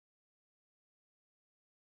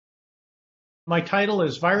My title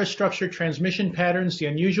is Virus Structure Transmission Patterns, the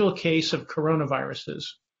Unusual Case of Coronaviruses.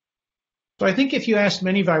 So I think if you asked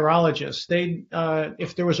many virologists,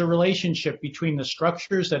 if there was a relationship between the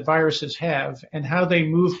structures that viruses have and how they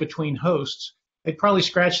move between hosts, they'd probably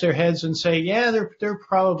scratch their heads and say, yeah, there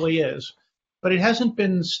probably is. But it hasn't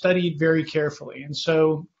been studied very carefully. And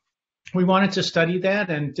so we wanted to study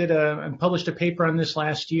that and published a paper on this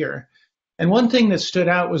last year. And one thing that stood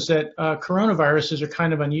out was that coronaviruses are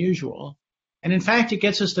kind of unusual. And in fact, it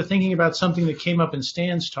gets us to thinking about something that came up in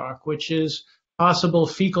Stan's talk, which is possible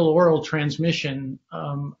fecal-oral transmission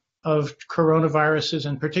of coronaviruses,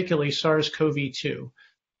 and particularly SARS-CoV-2.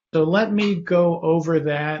 So let me go over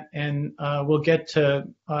that, and we'll get to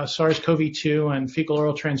SARS-CoV-2 and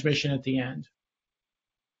fecal-oral transmission at the end.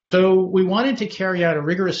 So we wanted to carry out a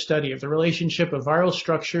rigorous study of the relationship of viral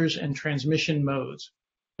structures and transmission modes.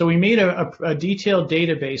 So we made a detailed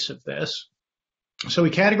database of this. So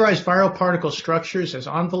we categorized viral particle structures as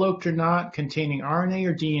enveloped or not, containing RNA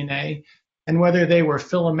or DNA, and whether they were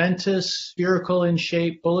filamentous, spherical in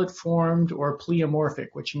shape, bullet-formed, or pleomorphic,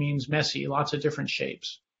 which means messy, lots of different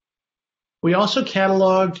shapes. We also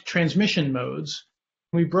cataloged transmission modes.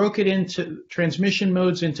 We broke it into transmission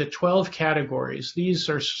modes into 12 categories. These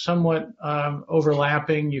are somewhat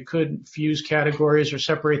overlapping. You could fuse categories or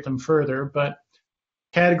separate them further, but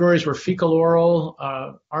categories were fecal-oral,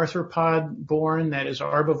 arthropod-borne, that is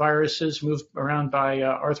arboviruses moved around by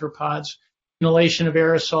arthropods, inhalation of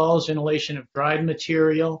aerosols, inhalation of dried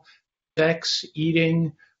material, sex,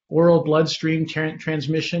 eating, oral bloodstream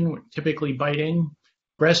transmission, typically biting,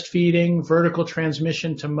 breastfeeding, vertical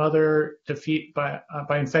transmission to mother to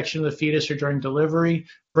by infection of the fetus or during delivery,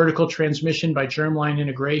 vertical transmission by germline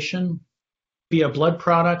integration, via blood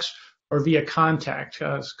products, or via contact,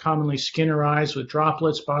 commonly skin or eyes with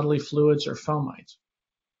droplets, bodily fluids, or fomites.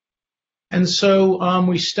 And so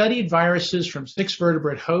we studied viruses from 6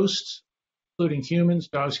 vertebrate hosts, including humans,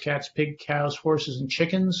 dogs, cats, pigs, cows, horses, and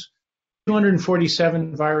chickens,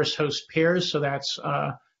 247 virus host pairs, so that's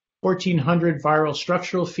 1,400 viral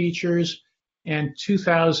structural features, and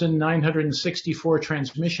 2,964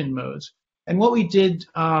 transmission modes. And what we did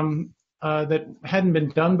that hadn't been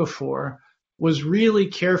done before was really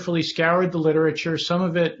carefully scoured the literature, some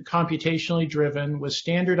of it computationally driven, with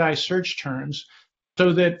standardized search terms,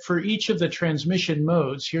 so that for each of the transmission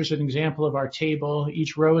modes, here's an example of our table,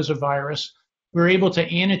 each row is a virus, we were able to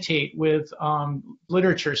annotate with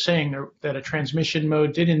literature saying that a transmission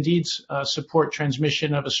mode did indeed support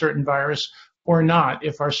transmission of a certain virus or not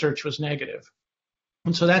if our search was negative.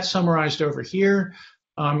 And so that's summarized over here.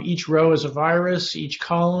 Each row is a virus, each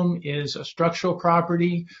column is a structural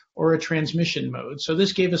property or a transmission mode. So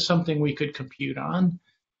this gave us something we could compute on.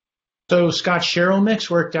 So Scott Sherrill-Mix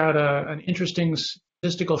worked out an interesting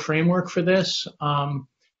statistical framework for this.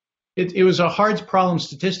 It was a hard problem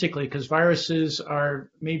statistically because viruses are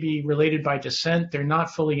maybe related by descent. They're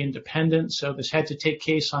not fully independent. So this had to take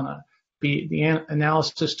case on the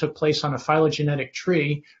analysis took place on a phylogenetic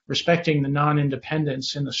tree, respecting the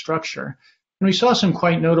non-independence in the structure. And we saw some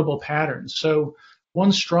quite notable patterns. So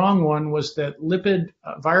one strong one was that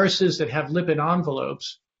viruses that have lipid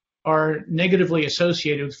envelopes are negatively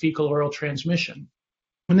associated with fecal-oral transmission.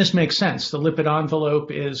 And this makes sense. The lipid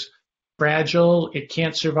envelope is fragile. It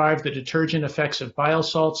can't survive the detergent effects of bile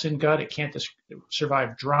salts in gut. It can't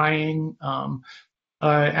survive drying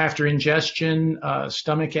after ingestion,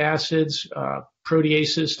 stomach acids,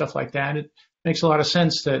 proteases, stuff like that. It makes a lot of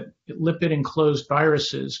sense that lipid-enclosed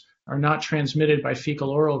viruses are not transmitted by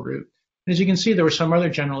fecal-oral route. And as you can see, there were some other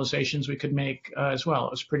generalizations we could make as well.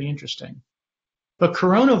 It was pretty interesting. But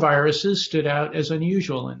coronaviruses stood out as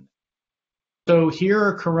unusual. So here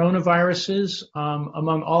are coronaviruses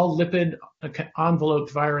among all lipid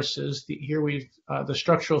enveloped viruses. The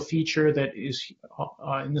structural feature that is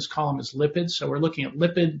in this column is lipids. So we're looking at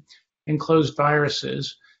lipid enclosed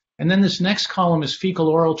viruses. And then this next column is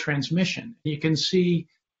fecal-oral transmission. You can see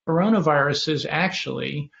coronaviruses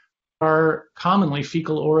actually are commonly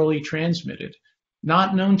fecal-orally transmitted.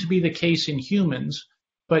 Not known to be the case in humans,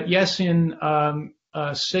 but yes in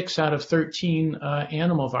 6 out of 13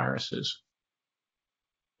 animal viruses.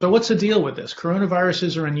 So what's the deal with this?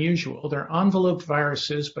 Coronaviruses are unusual. They're enveloped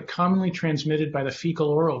viruses, but commonly transmitted by the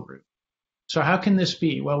fecal-oral route. So how can this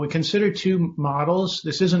be? Well, we considered 2 models.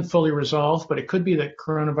 This isn't fully resolved, but it could be that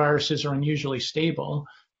coronaviruses are unusually stable,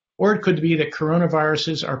 or it could be that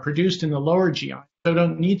coronaviruses are produced in the lower GI, so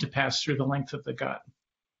don't need to pass through the length of the gut.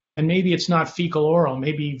 And maybe it's not fecal-oral.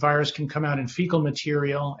 Maybe virus can come out in fecal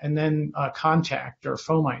material, and then contact or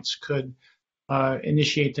fomites could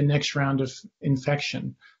initiate the next round of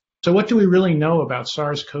infection. So what do we really know about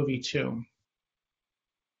SARS-CoV-2?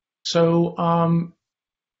 So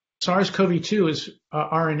SARS-CoV-2 is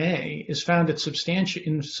RNA is found at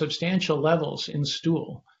substantial levels in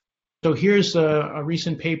stool. So here's a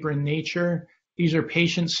recent paper in Nature. These are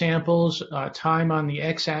patient samples, time on the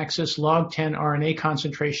x-axis, log 10 RNA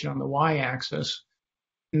concentration on the y-axis.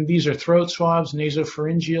 And these are throat swabs,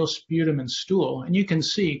 nasopharyngeal, sputum, and stool. And you can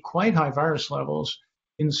see quite high virus levels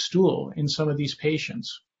in stool in some of these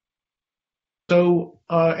patients. So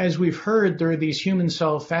as we've heard, there are these human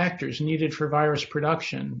cell factors needed for virus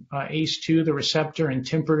production, ACE2, the receptor, and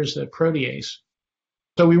TMPRSS, the protease.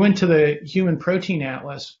 So we went to the Human Protein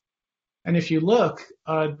Atlas, and if you look,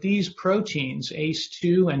 these proteins,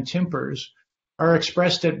 ACE2 and TMPRSS, are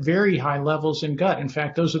expressed at very high levels in gut. In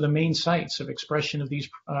fact, those are the main sites of expression of these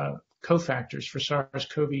cofactors for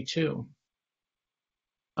SARS-CoV-2.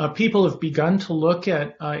 People have begun to look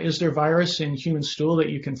at, is there virus in human stool that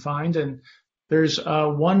you can find? And there's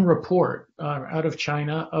one report out of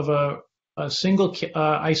China of a single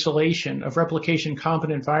isolation of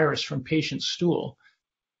replication-competent virus from patient stool.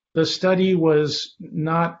 The study was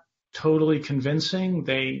not totally convincing.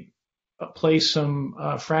 They placed some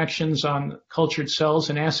fractions on cultured cells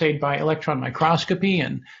and assayed by electron microscopy,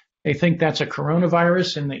 and they think that's a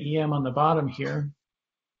coronavirus in the EM on the bottom here.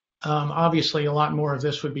 Obviously, a lot more of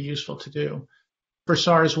this would be useful to do. For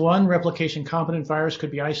SARS-1, replication-competent virus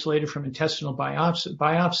could be isolated from intestinal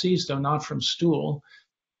biopsies, though not from stool.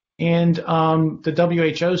 And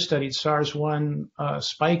the WHO studied SARS-1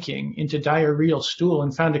 spiking into diarrheal stool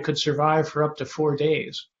and found it could survive for up to 4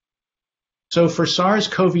 days. So for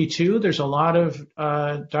SARS-CoV-2, there's a lot of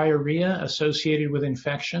diarrhea associated with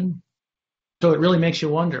infection. So it really makes you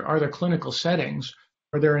wonder, are there clinical settings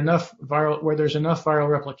where there's enough viral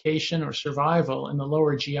replication or survival in the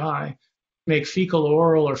lower GI make fecal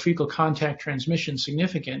oral or fecal contact transmission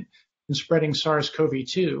significant in spreading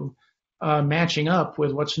SARS-CoV-2, matching up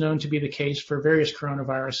with what's known to be the case for various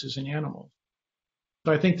coronaviruses in animals.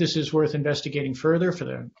 So I think this is worth investigating further for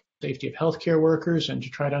the safety of healthcare workers and to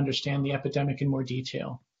try to understand the epidemic in more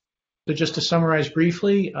detail. So just to summarize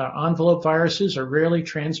briefly, envelope viruses are rarely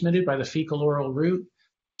transmitted by the fecal oral route.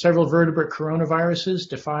 Several vertebrate coronaviruses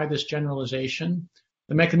defy this generalization.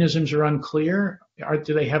 The mechanisms are unclear.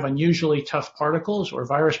 Do they have unusually tough particles or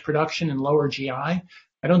virus production in lower GI? I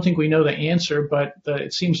don't think we know the answer, but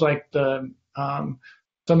it seems like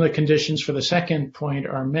some of the conditions for the second point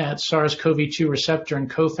are met. SARS-CoV-2 receptor and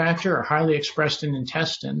cofactor are highly expressed in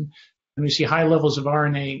intestine, and we see high levels of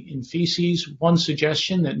RNA in feces. One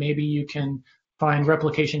suggestion that maybe you can find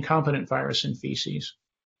replication-competent virus in feces.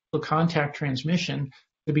 Contact transmission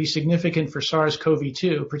to be significant for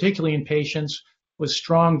SARS-CoV-2, particularly in patients with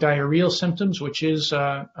strong diarrheal symptoms, which is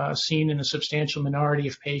seen in a substantial minority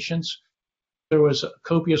of patients. There was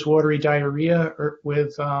copious watery diarrhea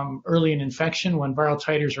with early in infection when viral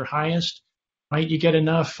titers are highest. Might you get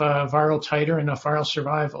enough viral titer, enough viral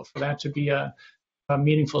survival for that to be a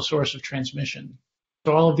meaningful source of transmission?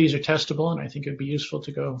 So all of these are testable, and I think it would be useful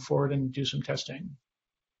to go forward and do some testing.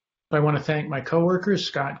 So I want to thank my coworkers,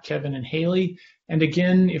 Scott, Kevin, and Haley. And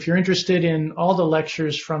again, if you're interested in all the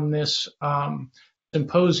lectures from this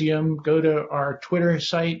symposium, go to our Twitter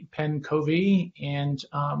site, Penn COVID, and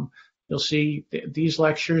you'll see these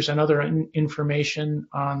lectures and other information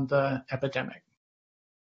on the epidemic.